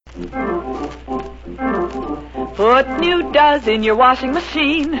Put new Does in your washing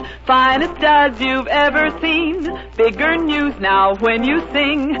machine. Finest Does you've ever seen. Bigger news now when you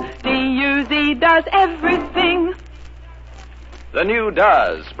sing. D-U-Z does everything. The new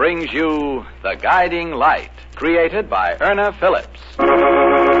Does brings you The Guiding Light, created by Erna Phillips.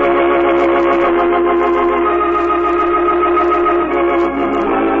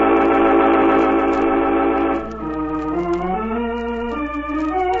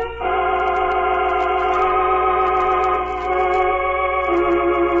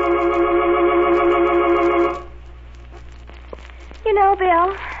 You know,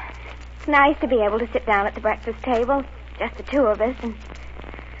 Bill, it's nice to be able to sit down at the breakfast table, just the two of us, and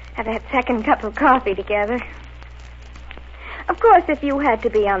have that second cup of coffee together. Of course, if you had to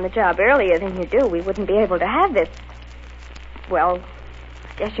be on the job earlier than you do, we wouldn't be able to have this, well,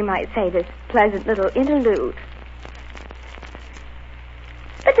 I guess you might say this pleasant little interlude.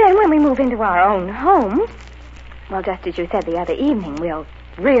 But then when we move into our own home, well, just as you said the other evening, we'll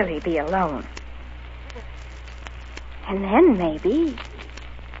really be alone. And then maybe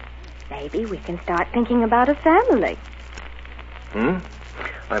we can start thinking about a family.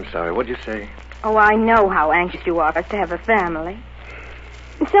 I'm sorry, what'd you say? Oh, I know how anxious you are for us to have a family.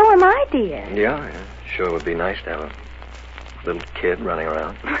 And so am I, dear. Yeah, sure would be nice to have a little kid running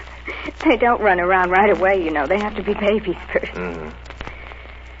around. They don't run around right away, you know. They have to be babies first.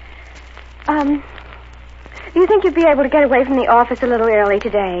 Do you think you'd be able to get away from the office a little early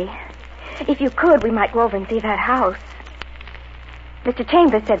today? If you could, we might go over and see that house. Mr.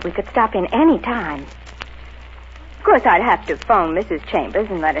 Chambers said we could stop in any time. Of course, I'd have to phone Mrs. Chambers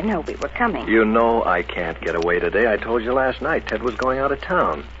and let her know we were coming. You know I can't get away today. I told you last night Ted was going out of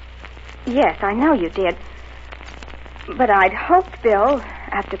town. Yes, I know you did. But I'd hoped, Bill,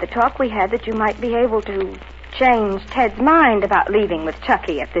 after the talk we had, that you might be able to change Ted's mind about leaving with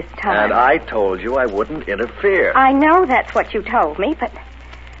Chucky at this time. And I told you I wouldn't interfere. I know that's what you told me, but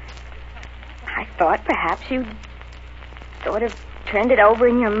I thought perhaps you'd sort of turned it over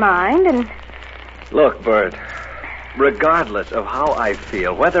in your mind and... Look, Bert, regardless of how I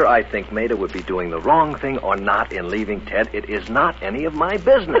feel, whether I think Maida would be doing the wrong thing or not in leaving Ted, it is not any of my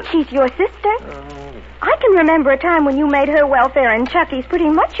business. But she's your sister. I can remember a time when you made her welfare and Chucky's pretty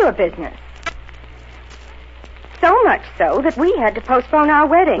much your business. So much so that we had to postpone our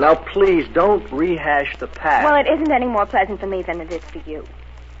wedding. Now, please, don't rehash the past. Well, it isn't any more pleasant for me than it is for you.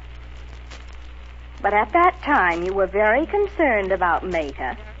 But at that time, you were very concerned about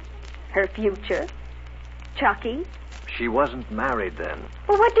Maida, her future, Chucky. She wasn't married then.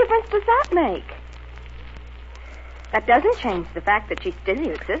 Well, what difference does that make? That doesn't change the fact that she's still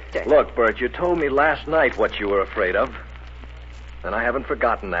your sister. Look, Bert, you told me last night what you were afraid of. And I haven't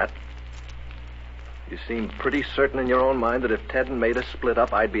forgotten that. You seemed pretty certain in your own mind that if Ted and Maida split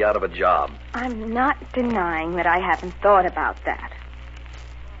up, I'd be out of a job. I'm not denying that I haven't thought about that.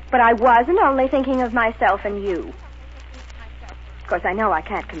 But I wasn't only thinking of myself and you. Of course, I know I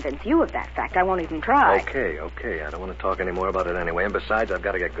can't convince you of that fact. I won't even try. Okay. I don't want to talk any more about it anyway. And besides, I've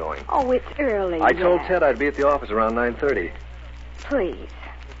got to get going. Oh, it's early. I told Ted I'd be at the office around 9:30. Please.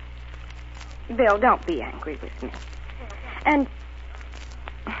 Bill, don't be angry with me. And...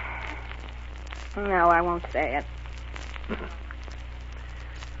 No, I won't say it.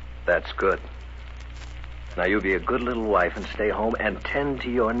 That's good. Now, you be a good little wife and stay home and tend to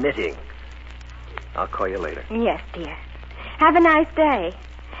your knitting. I'll call you later. Yes, dear. Have a nice day.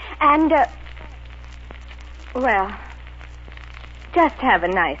 And, well, just have a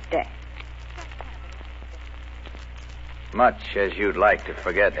nice day. Much as you'd like to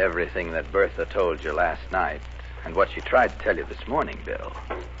forget everything that Bertha told you last night and what she tried to tell you this morning, Bill,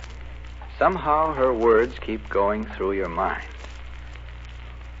 somehow her words keep going through your mind.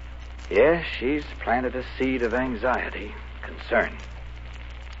 Yes, she's planted a seed of anxiety, concern.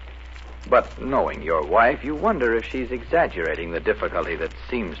 But knowing your wife, you wonder if she's exaggerating the difficulty that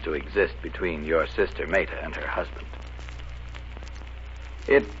seems to exist between your sister Maida and her husband.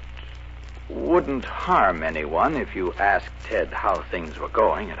 It wouldn't harm anyone if you asked Ted how things were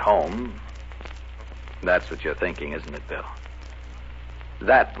going at home. That's what you're thinking, isn't it, Bill?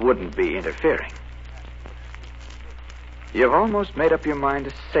 That wouldn't be interfering. You've almost made up your mind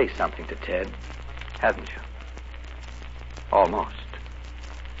to say something to Ted, haven't you? Almost.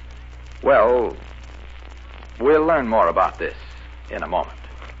 Well, we'll learn more about this in a moment.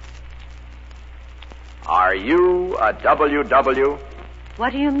 Are you a WW?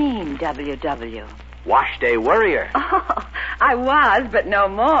 What do you mean, WW? Wash Day Worrier. Oh, I was, but no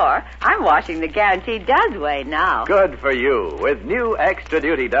more. I'm washing the Guaranteed Does way now. Good for you. With new Extra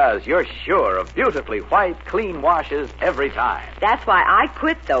Duty Does, you're sure of beautifully white, clean washes every time. That's why I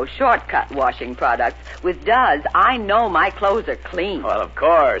quit those shortcut washing products. With Does, I know my clothes are clean. Well, of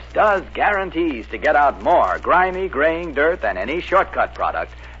course, Does guarantees to get out more grimy, graying dirt than any shortcut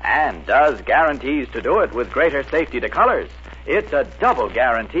product, and Does guarantees to do it with greater safety to colors. It's a double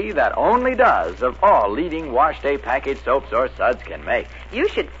guarantee that only Does of all leading wash day package soaps or suds can make. You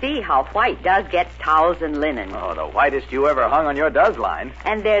should see how white Does gets towels and linen. Oh, the whitest you ever hung on your Does line.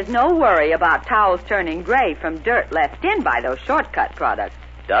 And there's no worry about towels turning gray from dirt left in by those shortcut products.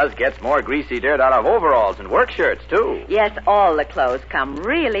 Does gets more greasy dirt out of overalls and work shirts, too. Yes, all the clothes come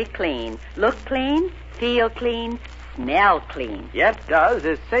really clean. Look clean, feel clean, smell clean. Yet Does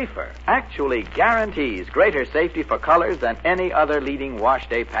is safer. Actually guarantees greater safety for colors than any other leading wash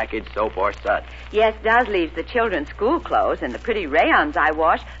day package soap or suds. Yes, Does leaves the children's school clothes and the pretty rayons I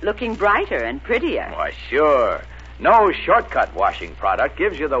wash looking brighter and prettier. Why, sure. No shortcut washing product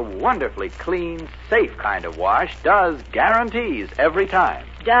gives you the wonderfully clean, safe kind of wash Does guarantees every time.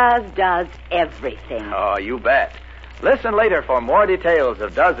 Does everything. Oh, you bet. Listen later for more details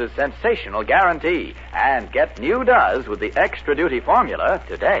of Does' sensational guarantee. And get new Does with the Extra Duty formula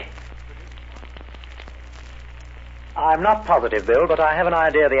today. I'm not positive, Bill, but I have an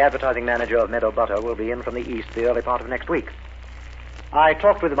idea the advertising manager of Meadow Butter will be in from the east the early part of next week. I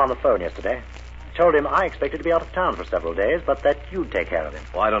talked with him on the phone yesterday. Told him I expected to be out of town for several days, but that you'd take care of him.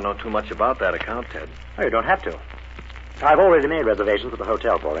 Well, I don't know too much about that account, Ted. Oh, you don't have to. I've already made reservations at the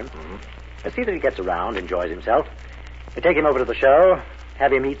hotel for him. Let's see that he gets around, enjoys himself. We take him over to the show,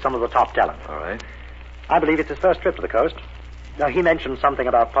 have him meet some of the top talent. All right. I believe it's his first trip to the coast. Now, he mentioned something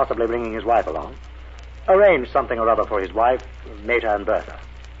about possibly bringing his wife along. Arrange something or other for his wife, Meta and Bertha.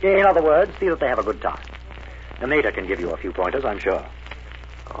 In other words, see that they have a good time. Now, Meta can give you a few pointers, I'm sure.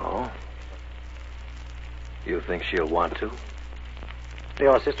 Oh? You think she'll want to?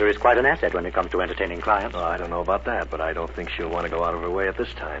 Your sister is quite an asset when it comes to entertaining clients. Oh, I don't know about that, but I don't think she'll want to go out of her way at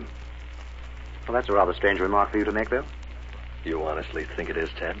this time. Well, that's a rather strange remark for you to make, Bill. You honestly think it is,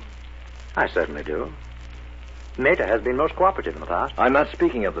 Ted? I certainly do. Meta has been most cooperative in the past. I'm not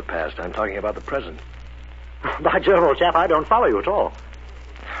speaking of the past. I'm talking about the present. By Jove, old chap, I don't follow you at all.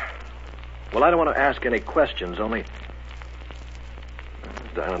 Well, I don't want to ask any questions, only...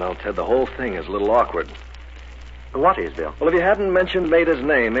 I don't know, Ted, the whole thing is a little awkward. What is, Bill? Well, if you hadn't mentioned Meta's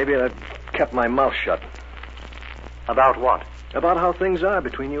name, maybe I'd kept my mouth shut. About what? About how things are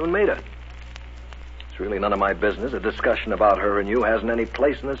between you and Meta. It's really none of my business. A discussion about her and you hasn't any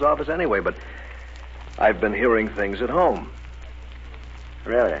place in this office anyway, but I've been hearing things at home.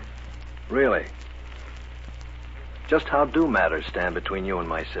 Really? Really. Just how do matters stand between you and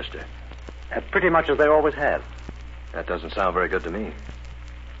my sister? Pretty much as they always have. That doesn't sound very good to me.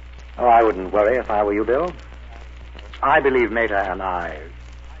 Oh, I wouldn't worry if I were you, Bill. I believe Meta and I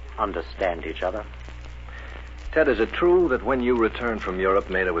understand each other. Ted, is it true that when you returned from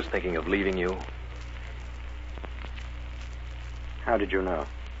Europe, Meta was thinking of leaving you? How did you know?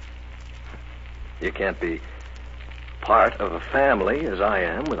 You can't be part of a family, as I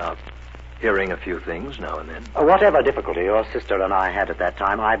am, without hearing a few things now and then. Whatever difficulty your sister and I had at that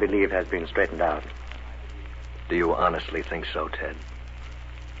time, I believe has been straightened out. Do you honestly think so, Ted?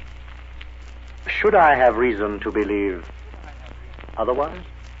 Should I have reason to believe otherwise?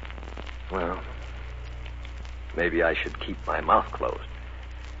 Well, maybe I should keep my mouth closed.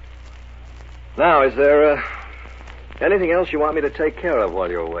 Now, is there anything else you want me to take care of while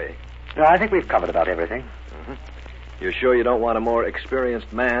you're away? No, I think we've covered about everything. You're sure you don't want a more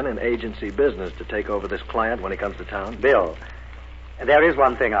experienced man in agency business to take over this client when he comes to town? Bill, there is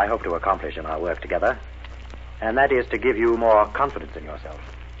one thing I hope to accomplish in our work together, and that is to give you more confidence in yourself.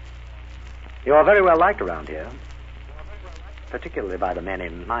 You're very well liked around here, particularly by the men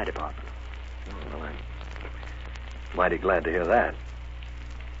in my department. Well, I'm mighty glad to hear that.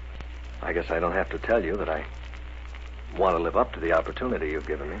 I guess I don't have to tell you that I want to live up to the opportunity you've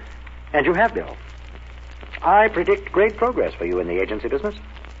given me. And you have, Bill. I predict great progress for you in the agency business.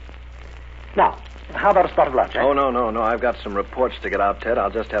 Now, how about a spot of lunch, eh? Oh, no. I've got some reports to get out, Ted. I'll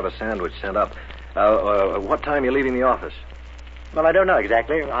just have a sandwich sent up. What time are you leaving the office? Well, I don't know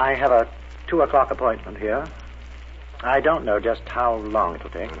exactly. I have a 2:00 appointment here. I don't know just how long it'll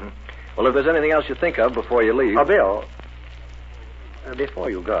take. Well, if there's anything else you think of before you leave... Oh, Bill, before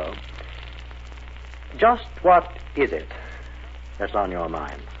you go, just what is it that's on your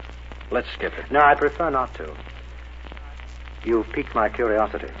mind? Let's skip it. No, I prefer not to. You've piqued my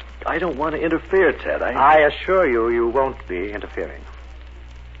curiosity. I don't want to interfere, Ted. I assure you, you won't be interfering.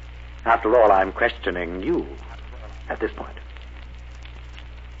 After all, I'm questioning you at this point.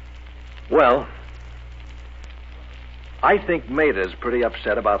 Well, I think Maida's pretty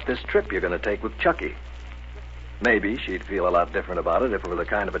upset about this trip you're going to take with Chucky. Maybe she'd feel a lot different about it if it were the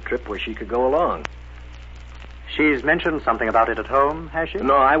kind of a trip where she could go along. She's mentioned something about it at home, has she?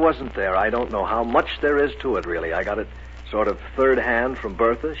 No, I wasn't there. I don't know how much there is to it, really. I got it sort of third hand from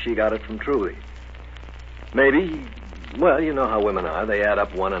Bertha. She got it from Trudy. Maybe, well, you know how women are. They add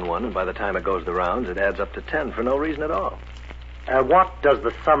up 1 and 1, and by the time it goes the rounds, it adds up to 10 for no reason at all. What does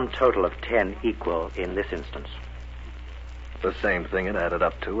the sum total of 10 equal in this instance? The same thing it added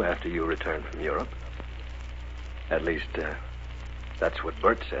up to after you returned from Europe. At least, that's what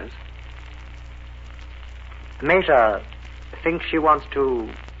Bert says. Maida thinks she wants to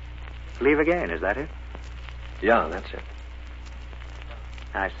leave again, is that it? Yeah, that's it.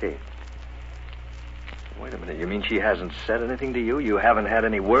 I see. Wait a minute. You mean she hasn't said anything to you? You haven't had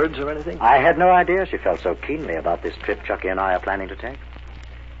any words or anything? I had no idea she felt so keenly about this trip Chucky and I are planning to take.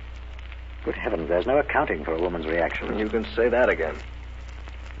 Good heavens, there's no accounting for a woman's reaction. You can say that again.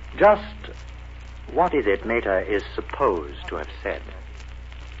 Just what is it Maida is supposed to have said?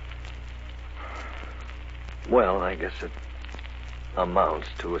 Well, I guess it amounts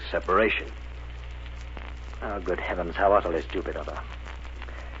to a separation. Oh, good heavens, how utterly stupid of her.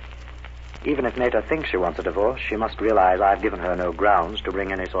 Even if Maida thinks she wants a divorce, she must realize I've given her no grounds to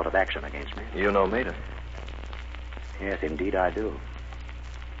bring any sort of action against me. You know Maida? Yes, indeed I do.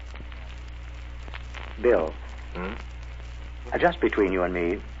 Bill. Just between you and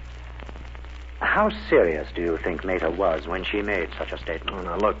me, how serious do you think Maida was when she made such a statement? Oh,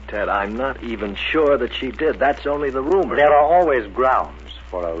 now, look, Ted, I'm not even sure that she did. That's only the rumor. There are always grounds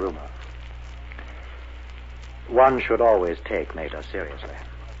for a rumor. One should always take Maida seriously.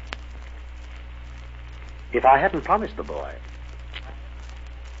 If I hadn't promised the boy...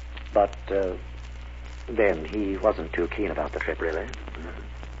 But, then he wasn't too keen about the trip, really.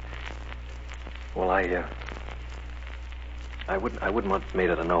 Well, I wouldn't want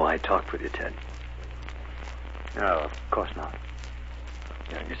Maida to know I talked with you, Ted. No, of course not.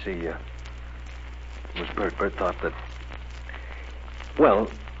 Yeah, you see, it was Bert. Bert thought that... Well,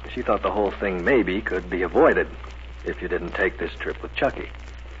 she thought the whole thing maybe could be avoided if you didn't take this trip with Chucky.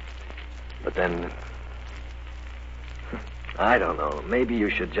 But then... I don't know. Maybe you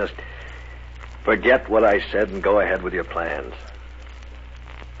should just forget what I said and go ahead with your plans.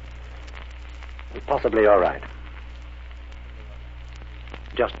 Possibly you're right.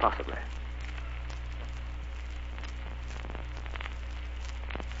 Just possibly.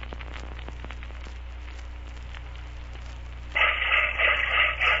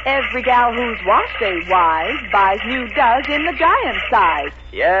 Every gal who's wash day wise buys New Does in the giant size.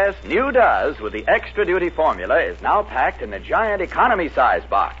 Yes, New Does with the extra duty formula is now packed in the giant economy size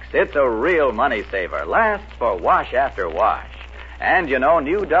box. It's a real money saver. Lasts for wash after wash. And you know,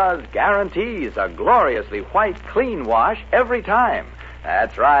 New Does guarantees a gloriously white, clean wash every time.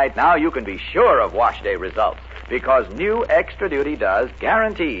 That's right. Now you can be sure of wash day results because new extra duty Does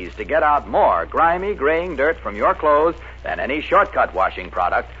guarantees to get out more grimy, graying dirt from your clothes than any shortcut washing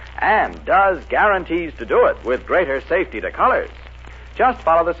product, and Does guarantees to do it with greater safety to colors. Just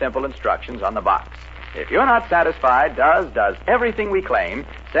follow the simple instructions on the box. If you're not satisfied, Does does everything we claim.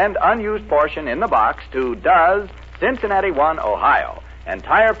 Send unused portion in the box to Does, Cincinnati 1, Ohio.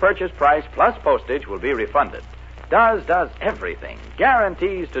 Entire purchase price plus postage will be refunded. Does everything.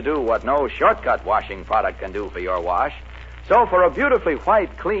 Guarantees to do what no shortcut washing product can do for your wash. So for a beautifully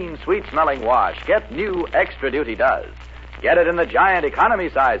white, clean, sweet-smelling wash, get new extra duty Does. Get it in the giant economy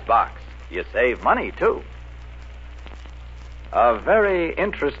size box. You save money, too. A very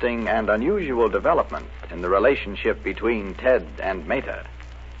interesting and unusual development in the relationship between Ted and Maida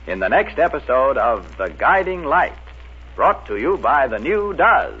in the next episode of The Guiding Light, brought to you by the new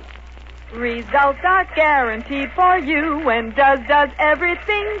Does. Results are guaranteed for you when Does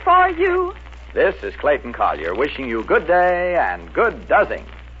everything for you. This is Clayton Collier wishing you good day and good doesing.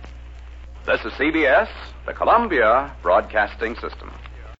 This is CBS, the Columbia Broadcasting System.